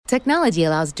Technology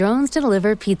allows drones to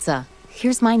deliver pizza.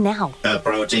 Here's mine now.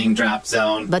 Approaching drop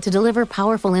zone. But to deliver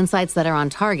powerful insights that are on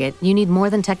target, you need more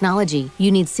than technology.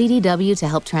 You need CDW to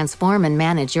help transform and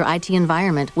manage your IT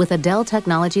environment with a Dell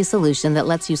technology solution that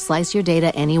lets you slice your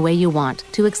data any way you want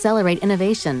to accelerate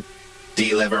innovation.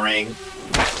 Delivering.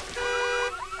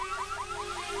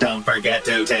 Don't forget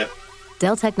to tip.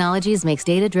 Dell Technologies makes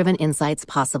data-driven insights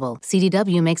possible.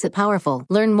 CDW makes it powerful.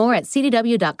 Learn more at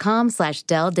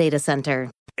cdw.com/Dell Data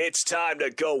Center. It's time to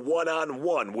go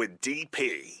one-on-one with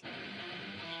DP.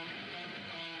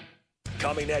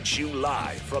 Coming at you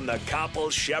live from the Coppel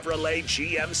Chevrolet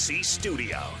GMC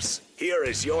studios. Here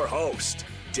is your host,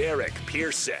 Derek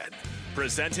Pearson.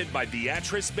 Presented by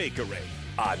Beatrice Bakery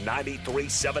on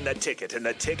 93.7 The Ticket and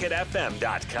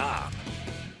theticketfm.com.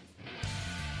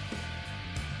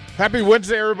 Happy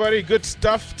Wednesday, everybody. Good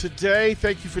stuff today.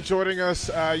 Thank you for joining us.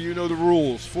 You know the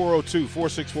rules.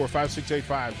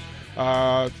 402-464-5685.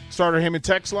 Starter Heyman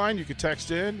text line. You can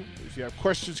text in if you have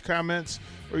questions, comments,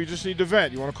 or you just need to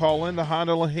vent. You want to call in the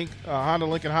Honda Lincoln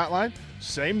hotline.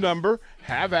 Same number.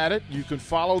 Have at it. You can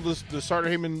follow the Starter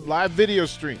Heyman live video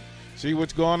stream. See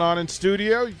what's going on in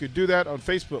studio. You can do that on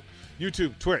Facebook,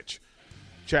 YouTube, Twitch.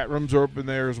 Chat rooms are open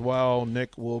there as well.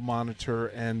 Nick will monitor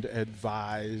and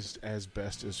advise as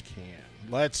best as can.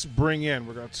 Let's bring in.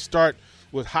 We're going to start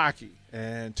with hockey.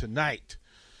 And tonight,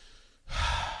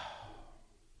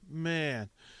 man,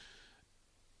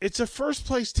 it's a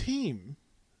first-place team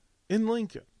in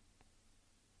Lincoln.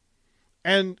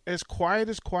 And as quiet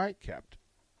kept,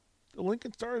 the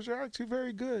Lincoln Stars are actually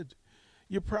very good.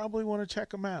 You probably want to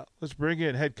check them out. Let's bring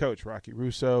in head coach Rocky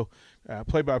Russo,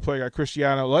 play-by-play guy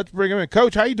Cristiano. Let's bring him in.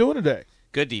 Coach, how you doing today?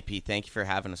 Good, DP. Thank you for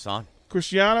having us on.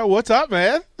 Cristiano, what's up,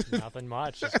 man? Nothing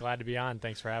much. Just glad to be on.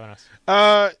 Thanks for having us.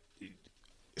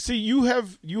 See, you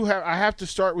have. I have to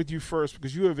start with you first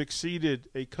because you have exceeded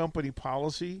a company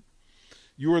policy.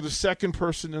 You are the second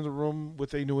person in the room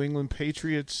with a New England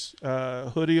Patriots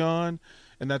hoodie on,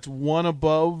 and that's one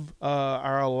above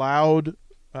our allowed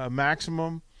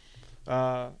maximum.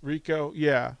 Rico,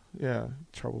 yeah,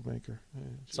 troublemaker. Yeah,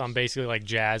 so I'm basically like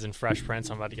Jazz and Fresh Prince.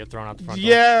 I'm about to get thrown out the front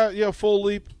door. Yeah, full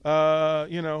leap.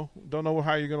 Don't know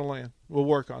how you're going to land. We'll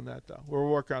work on that, though. We'll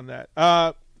work on that.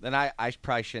 Then I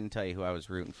probably shouldn't tell you who I was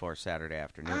rooting for Saturday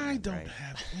afternoon. I don't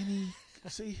have any.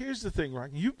 See, here's the thing,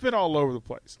 Rocky. You've been all over the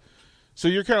place. So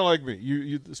you're kind of like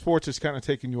me. The sports has kind of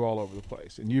taken you all over the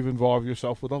place, and you've involved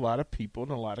yourself with a lot of people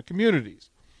and a lot of communities.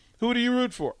 Who do you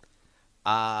root for?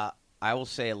 I will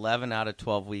say 11 out of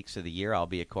 12 weeks of the year I'll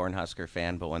be a Cornhusker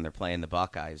fan, but when they're playing the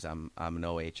Buckeyes, I'm an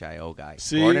OHIO guy.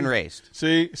 Born and raised.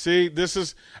 See, this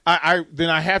is then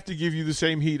I have to give you the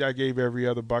same heat I gave every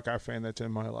other Buckeye fan that's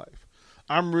in my life.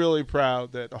 I'm really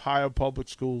proud that Ohio public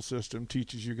school system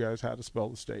teaches you guys how to spell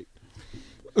the state.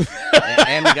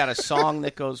 and we got a song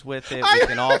that goes with it. We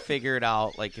can all figure it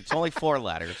out. Like, it's only 4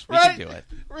 letters. We can do it.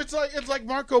 It's like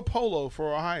Marco Polo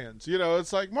for Ohioans.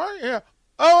 It's like OH,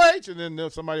 and then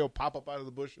somebody will pop up out of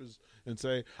the bushes and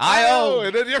say I-O,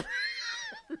 and then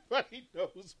everybody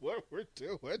knows what we're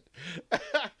doing.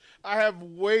 I have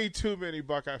way too many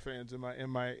Buckeye fans in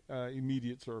my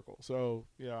immediate circle, so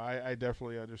I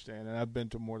definitely understand, and I've been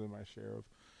to more than my share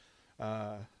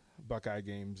of Buckeye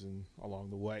games and along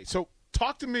the way. So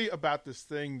talk to me about this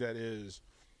thing that is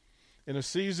in a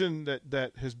season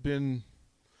that has been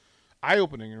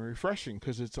eye-opening and refreshing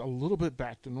because it's a little bit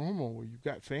back to normal where you've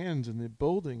got fans in the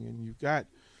building and you've got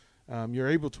you're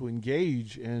able to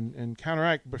engage and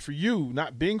counteract. But for you,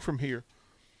 not being from here,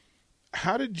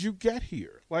 how did you get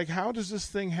here? Like, how does this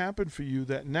thing happen for you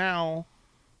that now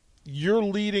you're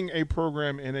leading a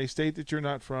program in a state that you're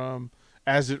not from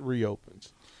as it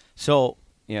reopens? So,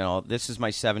 this is my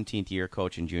 17th year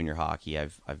coaching junior hockey.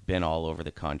 I've been all over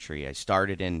the country. I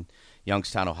started in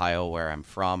Youngstown, Ohio, where I'm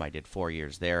from. I did 4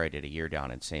 years there. I did a year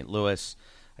down in St. Louis.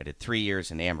 I did 3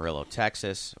 years in Amarillo,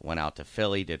 Texas. Went out to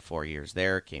Philly, did 4 years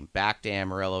there. Came back to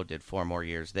Amarillo, did 4 more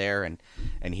years there.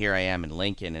 And here I am in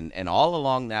Lincoln. And all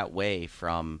along that way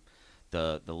from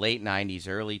the late 90s,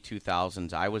 early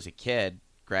 2000s, I was a kid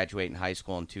graduating high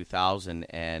school in 2000,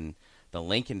 and the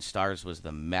Lincoln Stars was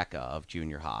the mecca of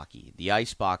junior hockey. The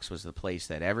Icebox was the place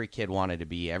that every kid wanted to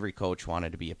be, every coach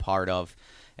wanted to be a part of.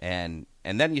 And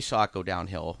then you saw it go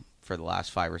downhill for the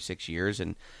last 5 or 6 years.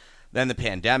 And then the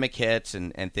pandemic hits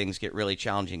and things get really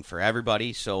challenging for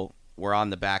everybody. So we're on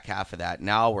the back half of that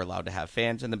now. We're allowed to have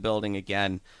fans in the building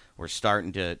again. We're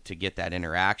starting to get that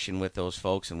interaction with those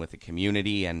folks and with the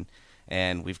community.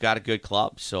 And we've got a good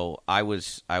club. So I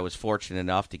was fortunate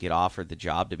enough to get offered the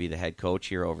job to be the head coach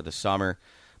here over the summer.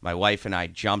 My wife and I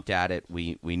jumped at it.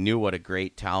 We knew what a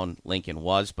great town Lincoln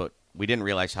was, but we didn't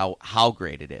realize how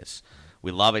great it is.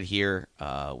 we love it here.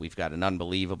 We've got an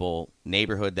unbelievable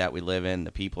neighborhood that we live in.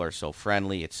 The people are so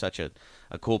friendly. It's such a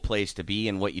cool place to be.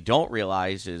 And what you don't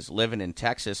realize is living in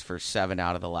Texas for 7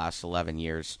 out of the last 11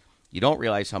 years, you don't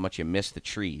realize how much you miss the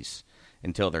trees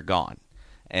until they're gone.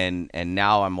 And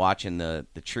now I'm watching the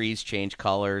trees change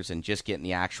colors and just getting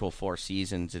the actual 4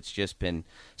 seasons. It's just been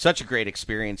such a great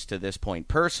experience to this point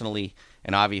personally,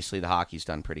 and obviously the hockey's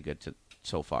done pretty good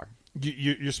so far.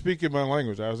 You're speaking my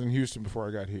language. I was in Houston before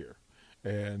I got here.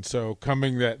 And so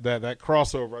coming that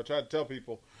crossover, I try to tell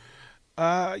people,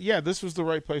 this was the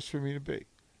right place for me to be.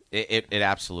 It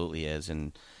absolutely is,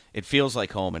 and it feels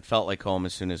like home. It felt like home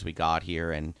as soon as we got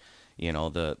here, and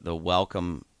the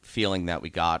welcome feeling that we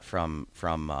got from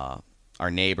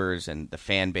our neighbors and the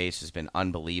fan base has been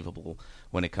unbelievable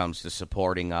when it comes to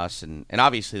supporting us, and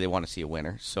obviously they want to see a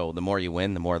winner. So the more you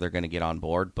win, the more they're going to get on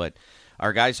board. But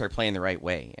our guys are playing the right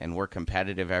way, and we're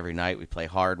competitive every night. We play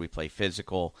hard, we play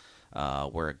physical.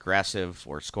 We're aggressive.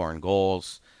 We're scoring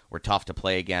goals. We're tough to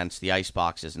play against. The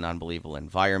Icebox is an unbelievable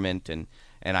environment, and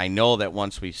I know that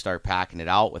once we start packing it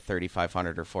out with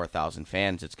 3,500 or 4,000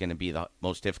 fans, it's going to be the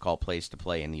most difficult place to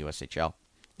play in the USHL.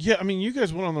 Yeah, I mean, you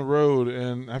guys went on the road,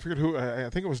 and I forget who.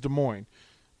 I think it was Des Moines.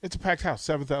 It's a packed house,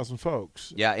 7,000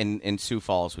 folks. Yeah, in Sioux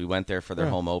Falls, we went there for their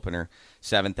home opener.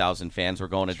 7,000 fans. We're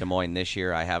going to Des Moines this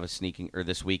year.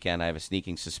 This weekend, I have a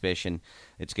sneaking suspicion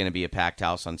it's going to be a packed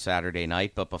house on Saturday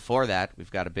night. But before that,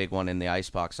 we've got a big one in the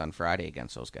Icebox on Friday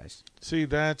against those guys. See,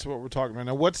 that's what we're talking about.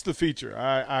 Now, what's the feature?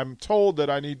 I'm told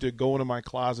that I need to go into my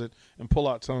closet and pull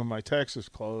out some of my Texas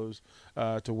clothes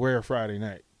to wear Friday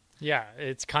night. Yeah,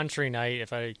 it's country night,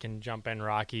 if I can jump in,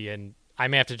 Rocky, and I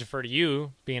may have to defer to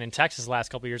you, being in Texas the last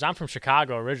couple of years. I'm from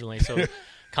Chicago originally, so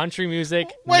country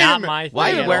music, not my thing.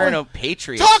 Why are you wearing a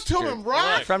Patriots Talk to him,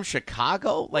 Rock! From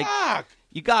Chicago? Rock!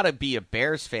 You got to be a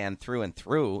Bears fan through and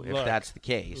through if that's the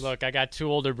case. Look, I got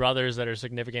 2 older brothers that are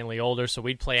significantly older, so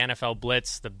we'd play NFL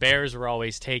Blitz. The Bears were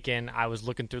always taken. I was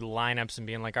looking through the lineups and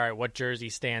being like, all right, what jersey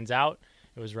stands out?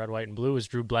 It was red, white, and blue. It was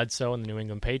Drew Bledsoe and the New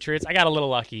England Patriots. I got a little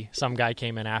lucky. Some guy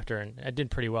came in after, and I did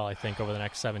pretty well, I think, over the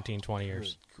next 17, 20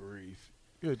 years.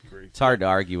 Good grief. It's hard to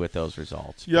argue with those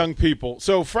results. Young people.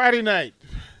 So Friday night,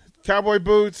 cowboy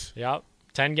boots. Yep.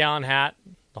 10-gallon hat,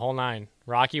 the whole 9.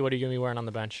 Rocky, what are you going to be wearing on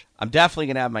the bench? I'm definitely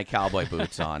going to have my cowboy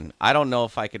boots on. I don't know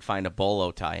if I could find a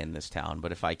bolo tie in this town,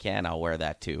 but if I can, I'll wear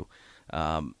that too.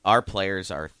 Our players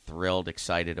are thrilled,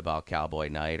 excited about cowboy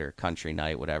night or country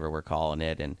night, whatever we're calling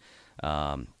it. And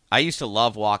I used to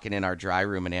love walking in our dry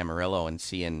room in Amarillo and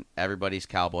seeing everybody's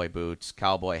cowboy boots,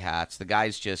 cowboy hats. The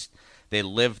guys they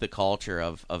live the culture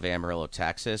of Amarillo,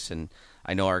 Texas, and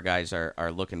I know our guys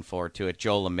are looking forward to it.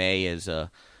 Joe LeMay is a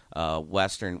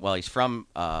Western. Well, he's from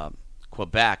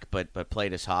Quebec, but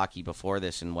played his hockey before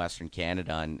this in Western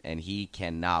Canada, and he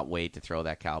cannot wait to throw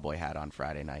that cowboy hat on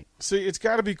Friday night. See, it's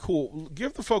got to be cool.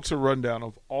 Give the folks a rundown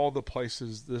of all the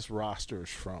places this roster is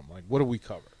from. Like, what do we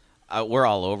cover? We're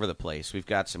all over the place. We've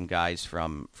got some guys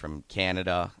from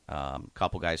Canada, a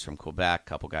couple guys from Quebec, a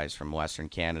couple guys from Western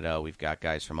Canada. We've got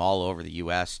guys from all over the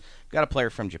U.S. We've got a player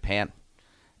from Japan,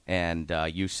 and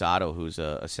Yu Sato, who's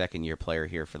a second-year player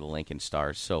here for the Lincoln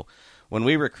Stars. So when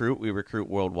we recruit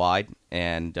worldwide,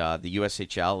 and the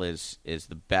USHL is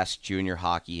the best junior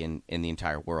hockey in the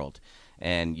entire world.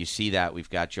 And you see that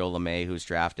we've got Joe LeMay, who's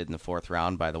drafted in the 4th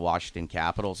round by the Washington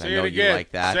Capitals. I know you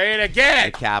like that. Say it again.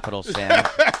 The Capitals fan.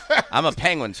 I'm a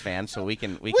Penguins fan, so we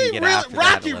can get after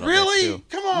Rocky, that a little really? bit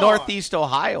too. Come on. Northeast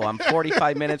Ohio. I'm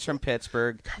 45 minutes from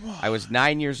Pittsburgh. Come on. I was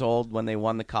 9 years old when they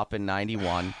won the Cup in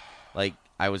 '91. Like,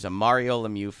 I was a Mario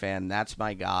Lemieux fan. That's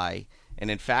my guy.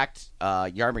 And in fact,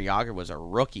 Jaromir Jagr was a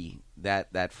rookie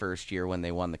that first year when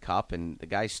they won the Cup, and the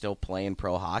guy's still playing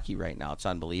pro hockey right now. It's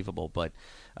unbelievable. But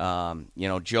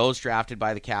Joe's drafted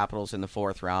by the Capitals in the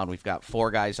 4th round. We've got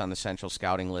 4 guys on the Central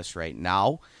Scouting list right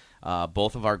now.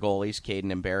 Both of our goalies,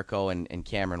 Caden Mbereko and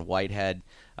Cameron Whitehead.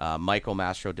 Michael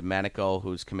Mastro-Domenico,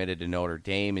 who's committed to Notre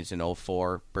Dame, is an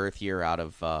 04 birth year out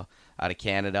of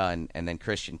Canada, and then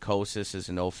Christian Kosis is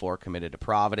an 04 committed to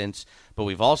Providence. But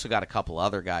we've also got a couple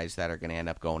other guys that are going to end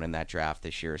up going in that draft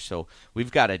this year. So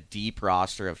we've got a deep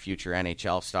roster of future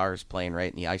NHL stars playing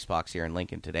right in the Icebox here in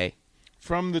Lincoln today.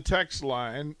 From the text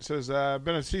line, says, I've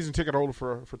been a season ticket holder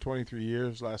for 23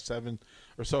 years, last 7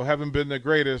 or so. Haven't been the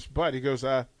greatest, but he goes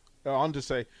on to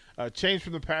say, change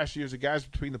from the past years, the guys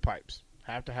between the pipes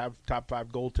have to have top 5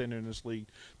 goaltender in this league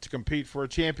to compete for a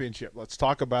championship. Let's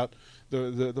talk about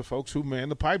the folks who man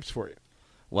the pipes for you.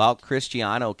 Well,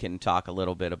 Cristiano can talk a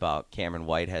little bit about Cameron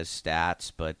Whitehead's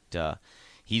stats, but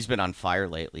he's been on fire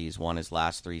lately. He's won his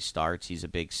last 3 starts. He's a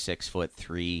big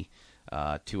 6'3",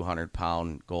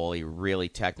 200-pound goalie, really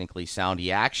technically sound.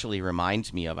 He actually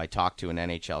reminds me of, I talked to an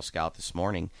NHL scout this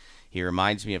morning, he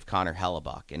reminds me of Connor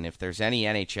Hellebuck. And if there's any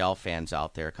NHL fans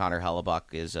out there, Connor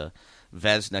Hellebuck is a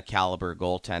Vezina caliber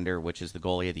goaltender, which is the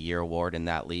Goalie of the Year award in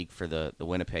that league for the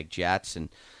Winnipeg Jets. And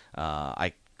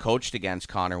I coached against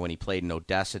Connor when he played in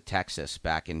Odessa, Texas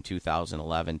back in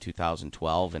 2011,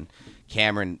 2012. And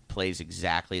Cameron plays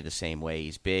exactly the same way.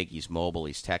 He's big, he's mobile,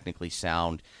 he's technically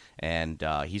sound, and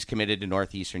he's committed to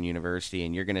Northeastern University,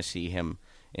 and you're going to see him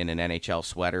in an NHL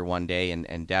sweater one day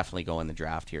and definitely go in the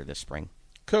draft here this spring.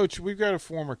 Coach, we've got a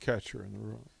former catcher in the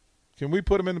room. Can we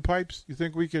put him in the pipes? You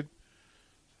think we could?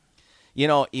 You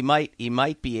know, he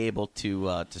might be able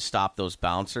to stop those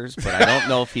bouncers, but I don't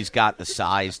know if he's got the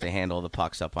size to handle the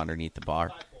pucks up underneath the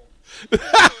bar.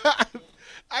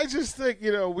 I just think,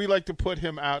 we like to put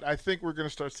him out. I think we're going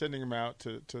to start sending him out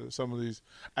to some of these.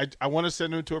 I want to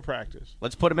send him to a practice.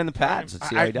 Let's put him in the pads. Let's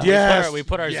see how he does. Yes, we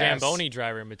put our Zamboni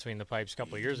driver in between the pipes a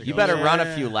couple of years ago. You better run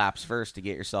a few laps first to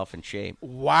get yourself in shape.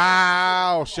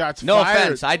 Wow, shots no fired.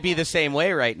 Offense, I'd be the same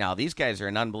way right now. These guys are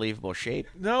in unbelievable shape.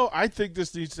 No, I think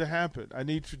this needs to happen. I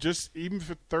need to just, even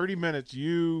for 30 minutes,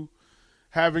 you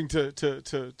having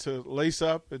to lace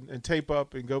up and tape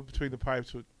up and go between the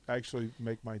pipes would actually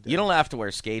make my day. You don't have to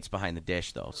wear skates behind the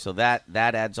dish, though, so that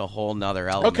adds a whole nother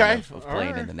element of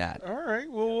playing in the net. All right,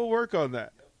 well, we'll work on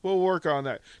that.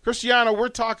 Cristiano, we're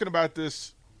talking about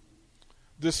this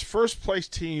first-place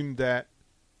team that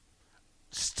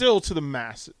still to the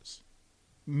masses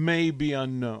may be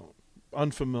unknown,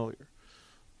 unfamiliar.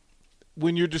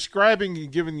 When you're describing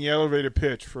and giving the elevator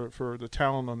pitch for the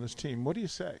talent on this team, what do you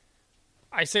say?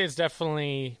 I say it's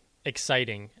definitely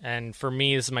exciting, and for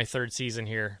me, this is my third season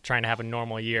here, trying to have a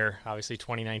normal year. Obviously,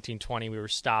 2019-20, we were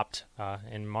stopped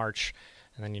in March,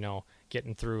 and then,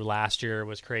 getting through last year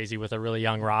was crazy with a really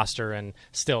young roster and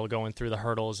still going through the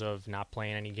hurdles of not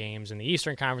playing any games in the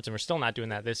Eastern Conference, and we're still not doing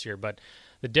that this year. But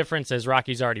the difference, as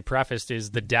Rocky's already prefaced,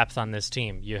 is the depth on this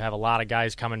team. You have a lot of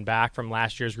guys coming back from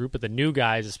last year's group, but the new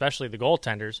guys, especially the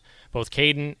goaltenders, both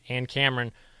Caden and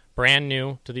Cameron, brand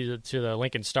new to the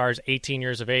Lincoln Stars, 18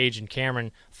 years of age, and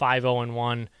Cameron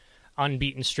 5-0-1,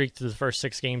 unbeaten streak through the first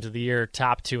 6 games of the year,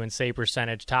 top 2 in save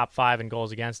percentage, top 5 in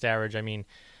goals against average. I mean,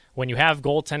 when you have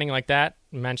goaltending like that,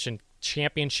 mentioned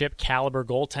championship caliber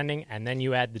goaltending, and then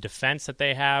you add the defense that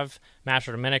they have,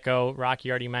 Mastro Domenico, Rocky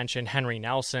already mentioned, Henry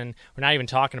Nelson. We're not even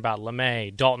talking about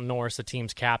LeMay, Dalton Norris, the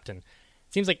team's captain.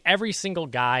 It seems like every single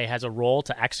guy has a role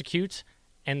to execute,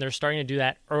 and they're starting to do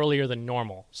that earlier than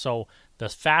normal. So the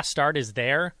fast start is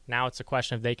there. Now it's a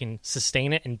question if they can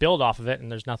sustain it and build off of it,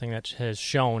 and there's nothing that has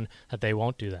shown that they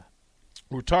won't do that.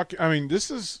 We're talking. I mean, this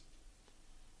is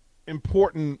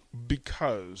important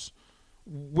because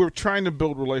we're trying to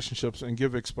build relationships and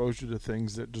give exposure to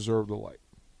things that deserve the light.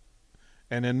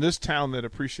 And in this town that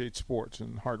appreciates sports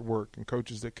and hard work and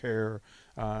coaches that care,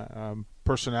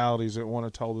 personalities that want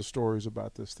to tell the stories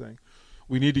about this thing,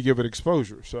 we need to give it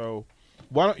exposure. So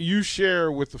why don't you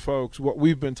share with the folks what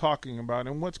we've been talking about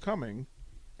and what's coming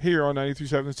here on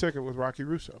 93.7 The Ticket with Rocky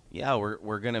Russo? Yeah,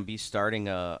 we're going to be starting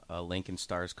a Lincoln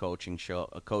Stars coaching show,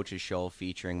 a coaches show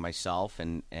featuring myself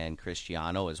and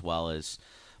Cristiano, as well as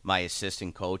my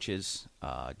assistant coaches,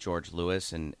 George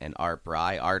Lewis and Art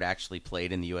Bry. Art actually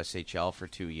played in the USHL for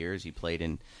 2 years. He played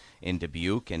in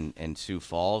Dubuque and Sioux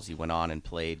Falls. He went on and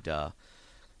played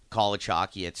college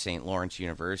hockey at St. Lawrence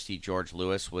University. George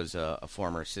Lewis was a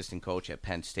former assistant coach at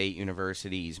Penn State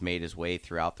University. He's made his way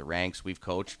throughout the ranks. We've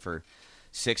coached for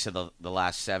 6 of the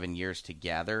last 7 years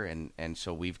together, and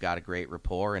so we've got a great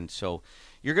rapport. And so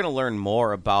you're going to learn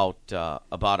more about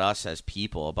us as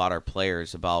people, about our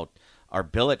players, about our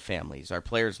billet families. Our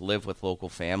players live with local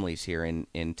families here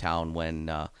in town when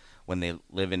they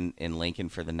live in Lincoln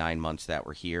for the 9 months that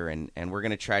we're here, and we're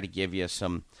going to try to give you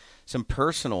some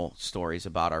personal stories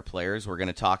about our players. We're going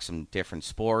to talk some different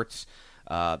sports.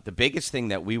 The biggest thing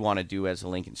that we want to do as a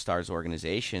Lincoln Stars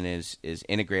organization is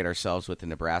integrate ourselves with the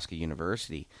Nebraska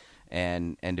University.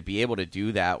 And to be able to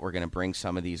do that, we're going to bring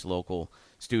some of these local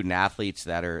student athletes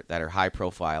that are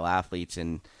high-profile athletes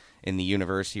in the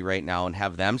university right now and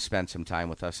have them spend some time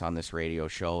with us on this radio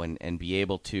show and be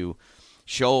able to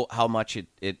show how much it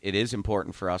is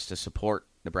important for us to support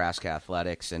Nebraska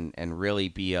athletics and really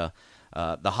be the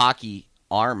hockey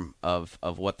arm of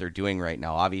what they're doing right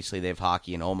now. Obviously, they have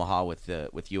hockey in Omaha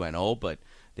with UNO, but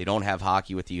they don't have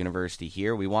hockey with the university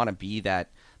here. We want to be that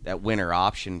winner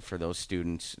option for those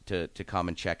students to come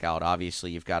and check out.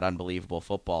 Obviously, you've got unbelievable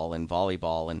football and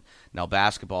volleyball, and now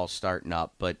basketball's starting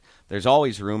up, but there's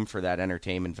always room for that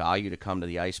entertainment value to come to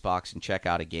the Icebox and check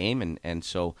out a game, and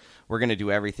so we're going to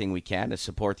do everything we can to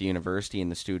support the university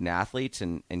and the student athletes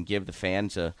and give the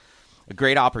fans a a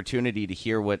great opportunity to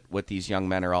hear what these young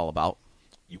men are all about.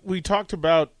 We talked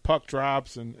about puck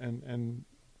drops and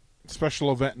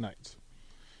special event nights.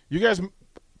 You guys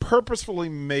purposefully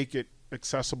make it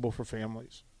accessible for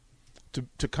families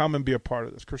to come and be a part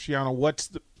of this. Cristiano, what's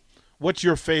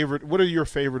your favorite? What are your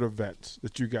favorite events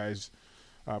that you guys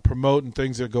promote and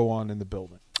things that go on in the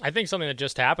building? I think something that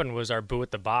just happened was our Boo at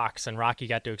the Box, and Rocky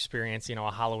got to experience,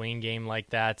 a Halloween game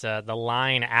like that. The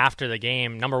line after the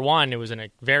game, number one, it was a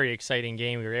very exciting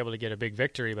game. We were able to get a big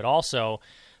victory, but also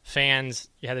fans,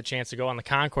 you had the chance to go on the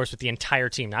concourse with the entire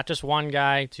team, not just one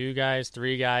guy, two guys,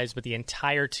 three guys, but the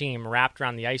entire team wrapped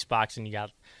around the ice box, and you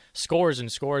got scores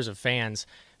and scores of fans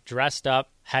dressed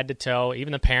up head to toe,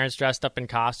 even the parents dressed up in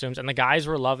costumes, and the guys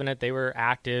were loving it. They were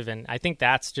active, and I think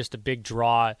that's just a big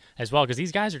draw as well, because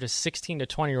these guys are just 16 to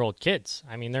 20-year-old kids.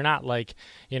 I mean, they're not like,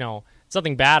 it's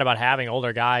nothing bad about having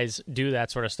older guys do that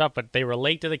sort of stuff, but they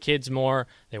relate to the kids more.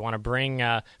 They want to bring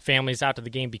families out to the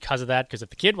game because of that, because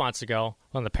if the kid wants to go,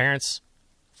 well, the parents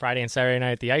Friday and Saturday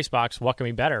night at the Icebox, what can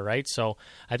be better, right? So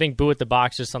I think Boo at the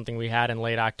Box is something we had in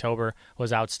late October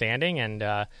was outstanding,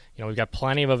 and we've got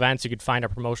plenty of events. You could find our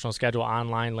promotional schedule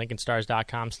online,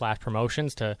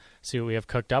 LincolnStars.com/promotions to see what we have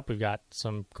cooked up. We've got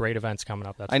some great events coming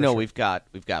up. I know we've got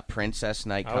Princess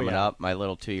Night coming up. My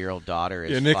little 2-year-old daughter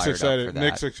is Nick's fired excited. up for that.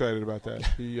 Nick's excited about that.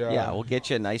 We'll get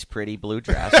you a nice, pretty blue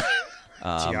dress.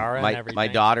 Tiara and everything. My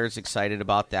daughter's excited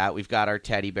about that. We've got our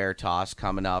teddy bear toss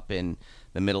coming up in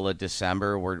the middle of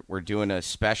December. We're doing a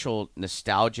special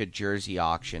nostalgia jersey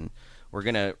auction. We're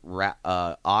gonna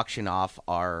auction off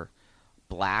our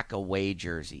black away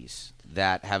jerseys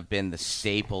that have been the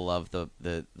staple of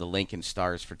the Lincoln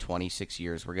Stars for 26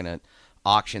 years. We're gonna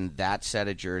auction that set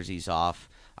of jerseys off,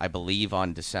 I believe,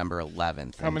 on December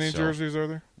 11th. How many jerseys are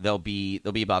there? There'll be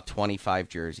about 25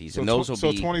 jerseys, and those will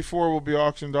be 24 will be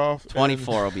auctioned off.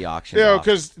 24 will be auctioned off. Yeah,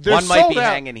 because one might be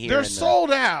hanging here. They're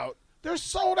sold out. They're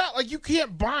sold out. Like, you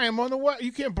can't buy them on the web.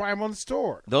 You can't buy them on the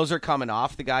store. Those are coming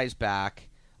off the guy's back,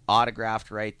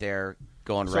 autographed right there,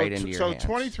 going right into your hands. So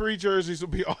 23 jerseys will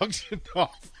be auctioned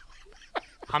off.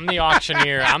 I'm the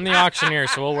auctioneer,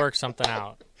 so we'll work something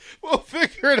out. We'll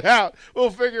figure it out.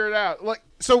 Like,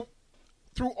 so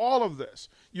through all of this,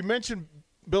 you mentioned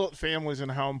billet families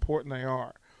and how important they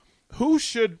are. Who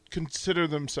should consider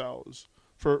themselves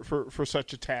for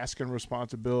such a task and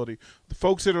responsibility? The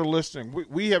folks that are listening,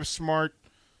 we have smart,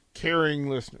 caring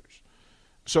listeners.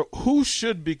 So who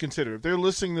should be considered? If they're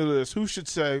listening to this, who should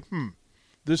say,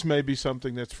 this may be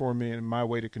something that's for me and my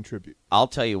way to contribute? I'll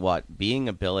tell you what, being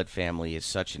a billet family is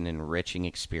such an enriching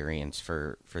experience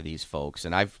for these folks.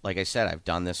 And like I said, I've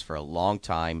done this for a long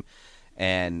time.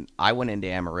 And I went into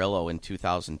Amarillo in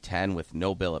 2010 with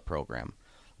no billet program.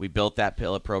 We built that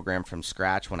billet program from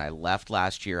scratch. When I left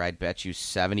last year, I'd bet you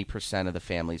 70% of the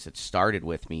families that started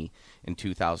with me in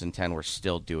 2010 were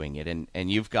still doing it.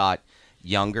 And you've got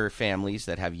younger families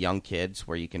that have young kids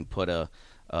where you can put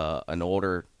an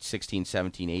older 16,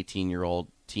 17, 18-year-old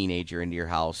teenager into your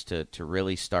house to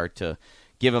really start to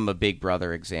give them a big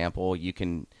brother example. You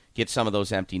can get some of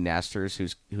those empty nesters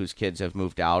whose kids have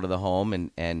moved out of the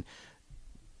home and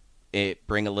it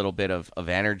bring a little bit of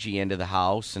energy into the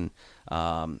house. And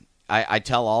I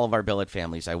tell all of our billet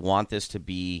families, I want this to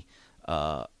be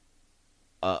a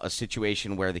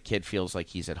situation where the kid feels like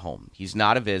he's at home. He's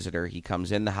not a visitor. He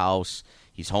comes in the house.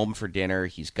 He's home for dinner.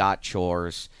 He's got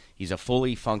chores. He's a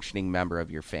fully functioning member of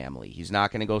your family. He's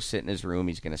not going to go sit in his room.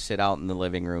 He's going to sit out in the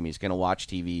living room. He's going to watch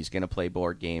TV. He's going to play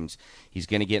board games. He's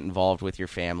going to get involved with your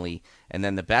family. And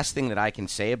then the best thing that I can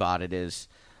say about it is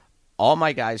all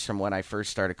my guys from when I first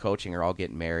started coaching are all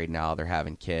getting married now. They're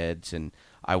having kids. And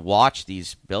I watch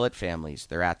these billet families.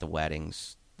 They're at the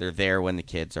weddings. They're there when the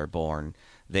kids are born.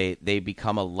 They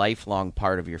become a lifelong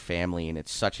part of your family, and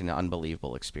it's such an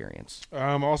unbelievable experience.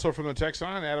 Also from the text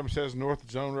line, Adam says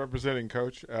North Zone representing,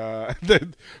 Coach.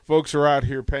 The folks are out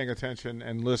here paying attention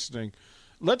and listening.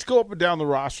 Let's go up and down the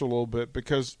roster a little bit,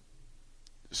 because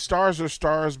stars are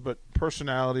stars, but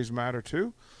personalities matter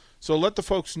too. So let the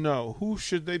folks know, who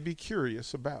should they be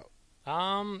curious about?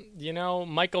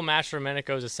 Michael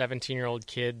Mastrodomenico is a 17-year-old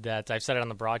kid that I've said it on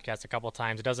the broadcast a couple of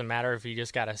times. It doesn't matter if he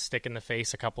just got a stick in the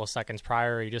face a couple of seconds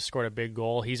prior or he just scored a big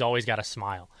goal. He's always got a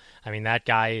smile. I mean, that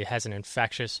guy has an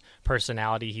infectious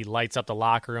personality. He lights up the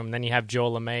locker room. Then you have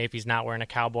Joe LeMay. If he's not wearing a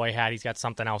cowboy hat, he's got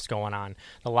something else going on.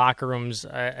 The locker room's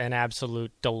an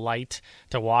absolute delight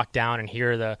to walk down and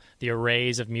hear the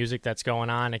arrays of music that's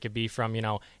going on. It could be from,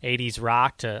 80s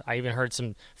rock to, I even heard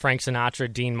some Frank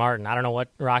Sinatra, Dean Martin. I don't know what,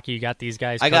 Rocky, you got got these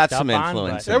guys. I got cooked some up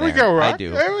influence. On, in There we go, Rock. I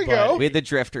do. There we go. We had the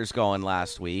Drifters going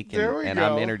last week, There we and go.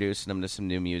 I'm introducing them to some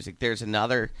new music. There's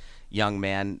another young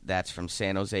man that's from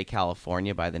San Jose,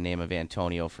 California, by the name of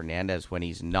Antonio Fernandez. When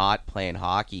he's not playing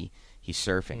hockey, he's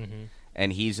surfing. Mm-hmm.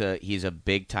 And he's a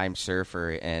big time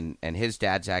surfer, and his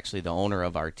dad's actually the owner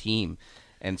of our team.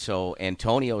 And so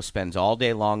Antonio spends all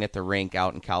day long at the rink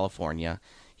out in California.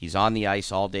 He's on the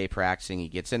ice all day practicing. He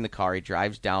gets in the car, he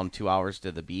drives down 2 hours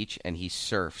to the beach, and he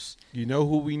surfs. You know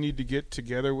who we need to get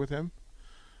together with him?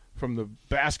 From the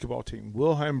basketball team.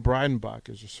 Wilhelm Breidenbach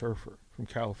is a surfer from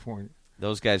California.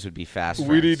 Those guys would be fast We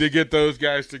friends. need to get those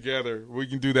guys together. We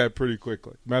can do that pretty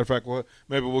quickly. Matter of fact,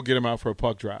 maybe we'll get him out for a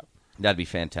puck drop. That'd be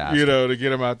fantastic. You know, to get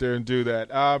them out there and do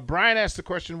that. Brian asked the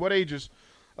question, what ages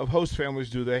of host families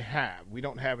do they have? We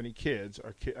don't have any kids.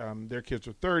 Their kids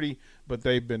are 30, but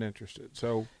they've been interested.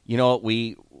 So, you know,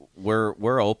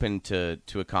 we're open to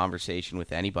a conversation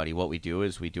with anybody. What we do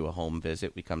is we do a home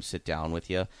visit. We come sit down with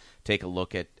you, take a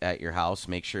look at your house,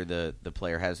 make sure the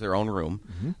player has their own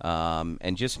room,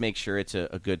 and just make sure it's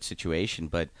a good situation.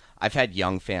 But I've had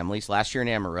young families. Last year in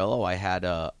Amarillo, I had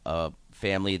a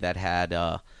family that had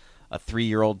a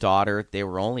 3-year-old daughter. They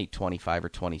were only 25 or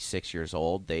 26 years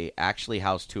old. They actually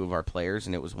housed 2 of our players,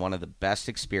 and it was one of the best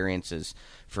experiences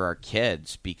for our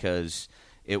kids because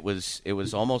it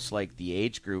was almost like the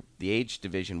age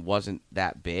division wasn't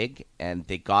that big, and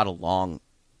they got along.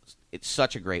 It's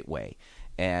such a great way,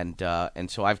 and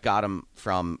so I've got them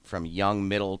from young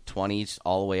middle 20s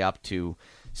all the way up to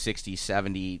 60,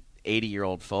 70,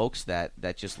 80-year-old folks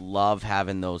that just love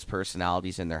having those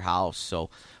personalities in their house. So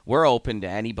we're open to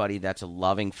anybody that's a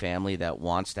loving family that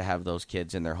wants to have those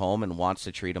kids in their home and wants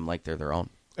to treat them like they're their own.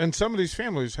 and some of these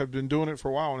families have been doing it for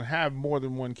a while and have more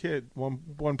than one kid,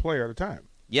 one player at a time.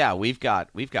 Yeah, we've got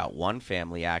one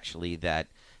family actually that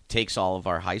takes all of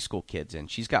our high school kids in.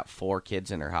 She's got 4 kids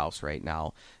in her house right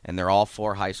now, and they're all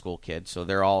 4 high school kids. So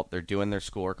they're doing their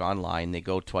schoolwork online. They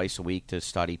go twice a week to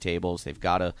study tables. They've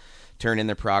got to turn in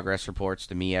their progress reports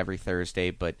to me every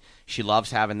Thursday. But she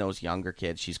loves having those younger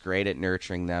kids. She's great at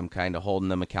nurturing them, kind of holding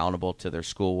them accountable to their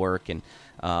schoolwork. And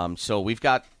so we've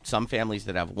got some families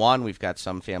that have 1. We've got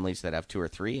some families that have 2 or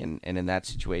 3, and in that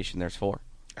situation, there's 4.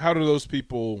 How do those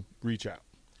people reach out?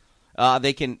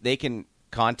 They can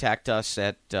contact us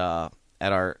at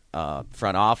our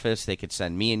front office. They could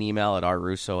send me an email at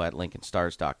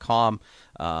rrusso@lincolnstars.com,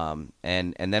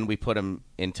 and then we put them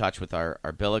in touch with our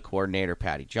billet coordinator,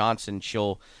 Patty Johnson.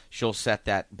 She'll set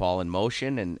that ball in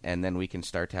motion, and then we can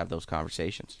start to have those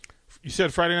conversations. You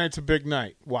said Friday night's a big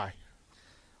night. Why?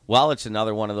 Well, it's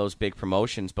another one of those big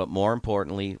promotions, but more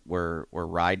importantly, we're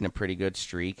riding a pretty good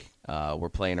streak. We're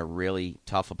playing a really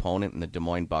tough opponent in the Des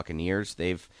Moines Buccaneers.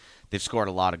 They've scored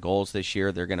a lot of goals this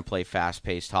year. They're going to play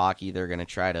fast-paced hockey. They're going to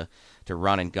try to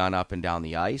run and gun up and down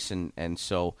the ice. And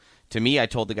so, to me, I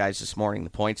told the guys this morning, the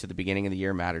points at the beginning of the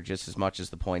year matter just as much as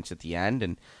the points at the end.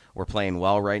 And we're playing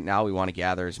well right now. We want to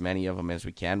gather as many of them as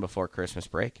we can before Christmas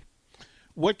break.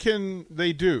 What can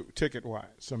they do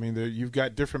ticket-wise? I mean, you've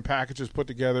got different packages put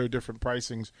together, different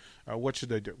pricings. What should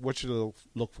they do? What should they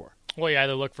look for? Well, you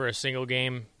either look for a single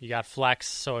game. You got flex.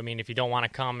 So, I mean, if you don't want to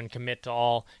come and commit to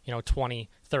all, 20,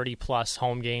 30-plus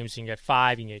home games, you can get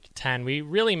 5, you can get 10. We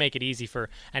really make it easy for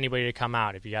anybody to come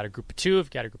out. If you got a group of 2, if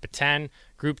you got a group of 10,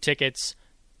 group tickets,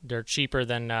 they're cheaper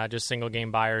than just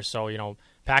single-game buyers. So,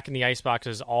 packing the icebox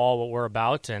is all what we're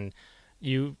about, and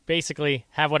you basically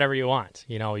have whatever you want.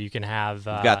 You can have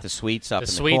You've got the suites up in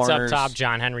the suites corners. up top.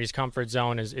 John Henry's Comfort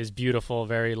Zone is beautiful,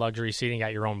 very luxury seating. You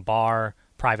got your own bar,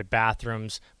 private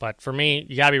bathrooms. But for me,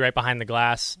 you got to be right behind the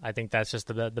glass. I think that's just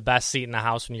the best seat in the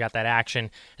house when you got that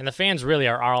action. And the fans really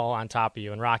are all on top of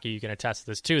you. And Rocky, you can attest to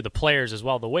this too. The players as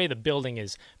well. The way the building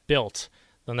is built,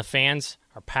 when the fans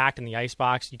are packed in the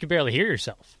icebox, you can barely hear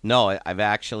yourself. No, I've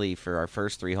actually, for our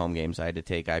first 3 home games, I had to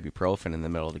take ibuprofen in the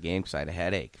middle of the game because I had a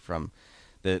headache from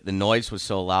the noise was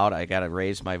so loud. I got to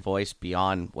raise my voice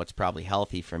beyond what's probably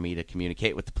healthy for me to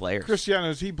communicate with the players.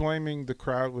 Cristiano, is he blaming the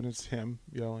crowd when it's him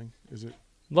yelling? Is it?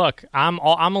 Look, I'm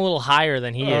a little higher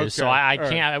than he is, so I All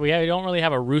can't. right. We don't really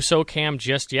have a Russo cam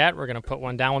just yet. We're going to put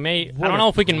one down. I What don't a know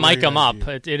if we can mic great him up.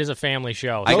 idea. It is a family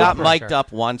show. I so got for mic'd sure.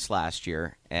 up once last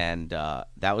year, and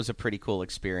that was a pretty cool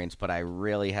experience, but I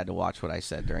really had to watch what I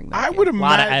said during that I game. would imagine.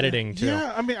 Lot of editing, too.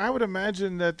 Yeah, I mean, I would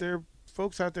imagine that there are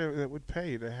folks out there that would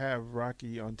pay to have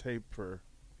Rocky on tape for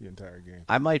the entire game.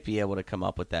 I might be able to come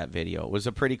up with that video. It was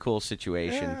a pretty cool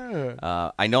situation.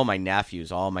 Yeah. I know all my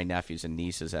nephews and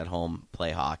nieces at home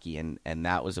play hockey, and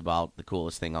that was about the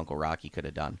coolest thing Uncle Rocky could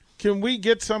have done. Can we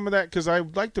get some of that? Because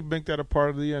I'd like to make that a part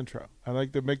of the intro. I'd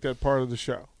like to make that part of the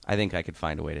show. I think I could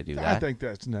find a way to do that. I think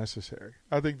that's necessary.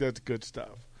 I think that's good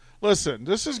stuff. listen,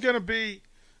 this is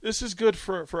good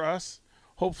for us.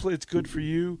 Hopefully it's good for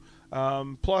you.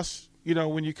 Plus,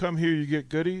 when you come here, you get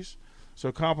goodies.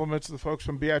 So compliments to the folks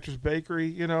from Beatrice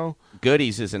Bakery,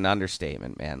 Goodies is an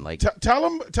understatement, man. Like tell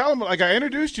them, like I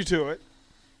introduced you to it.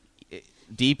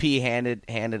 DP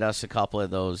handed us a couple of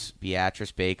those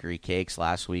Beatrice Bakery cakes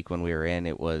last week when we were in.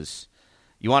 It was,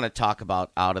 you want to talk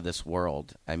about out of this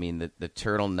world. I mean, the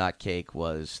turtle nut cake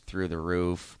was through the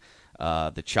roof.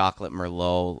 The chocolate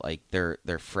Merlot, like they're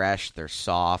fresh, they're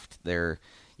soft,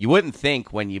 you wouldn't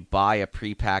think when you buy a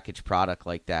prepackaged product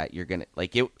like that, you're going to,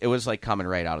 like, it was like coming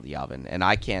right out of the oven. And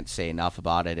I can't say enough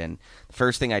about it. And the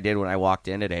first thing I did when I walked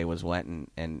in today was went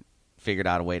and figured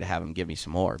out a way to have him give me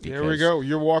some more. There we go.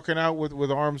 You're walking out with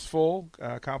arms full.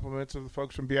 Compliments of the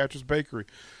folks from Beatrice Bakery.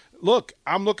 Look,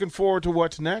 I'm looking forward to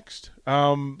what's next.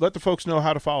 Let the folks know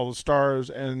how to follow the Stars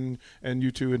and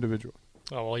you two individually.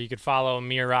 Oh, well, you could follow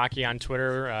me or Rocky on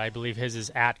Twitter. I believe his is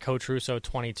at Coach Russo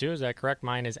 22. Is that correct?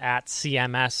 Mine is at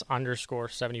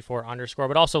CMS_74_.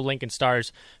 But also Lincoln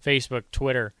Stars, Facebook,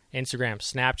 Twitter, Instagram,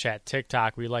 Snapchat,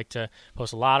 TikTok. We like to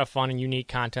post a lot of fun and unique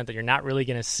content that you're not really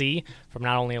going to see from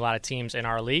not only a lot of teams in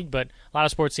our league, but a lot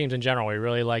of sports teams in general. We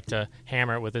really like to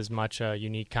hammer it with as much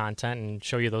unique content and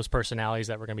show you those personalities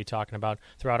that we're going to be talking about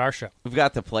throughout our show. We've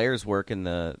got the players working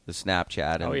the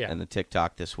Snapchat and the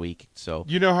TikTok this week. So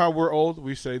you know how we're old?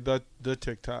 We say the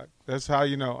TikTok. That's how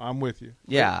you know I'm with you.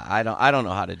 Yeah, I don't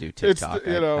know how to do TikTok.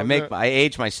 I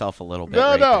age myself a little bit.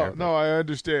 No, I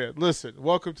understand. Listen,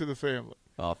 welcome to the family.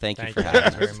 Well, thank you for having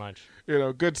us very much.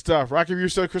 Good stuff. Rocky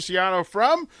Russo Cristiano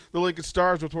from the Lincoln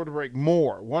Stars. We'll toward the break.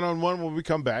 More one-on-one when we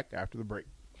come back after the break.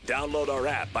 Download our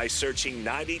app by searching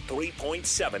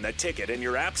 93.7 The Ticket in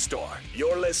your app store.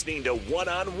 You're listening to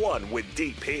One-on-One with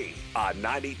DP on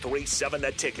 93.7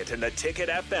 The Ticket and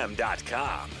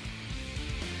theticketfm.com.